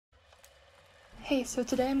Hey, so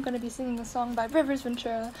today I'm going to be singing a song by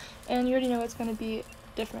Ventura, and you already know it's going to be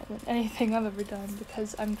different than anything I've ever done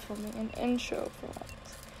because I'm filming an intro for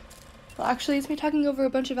once. Well, actually, it's me talking over a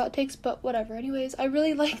bunch of outtakes, but whatever. Anyways, I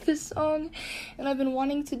really like this song, and I've been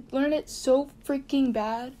wanting to learn it so freaking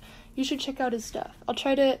bad. You should check out his stuff. I'll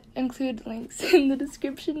try to include links in the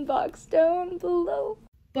description box down below.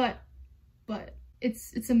 But,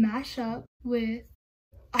 it's a mashup with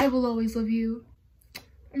I Will Always Love You.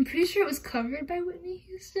 I'm pretty sure it was covered by Whitney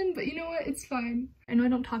Houston, but you know what? It's fine. I know I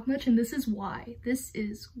don't talk much, and this is why. This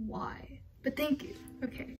is why. But thank you.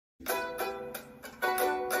 Okay.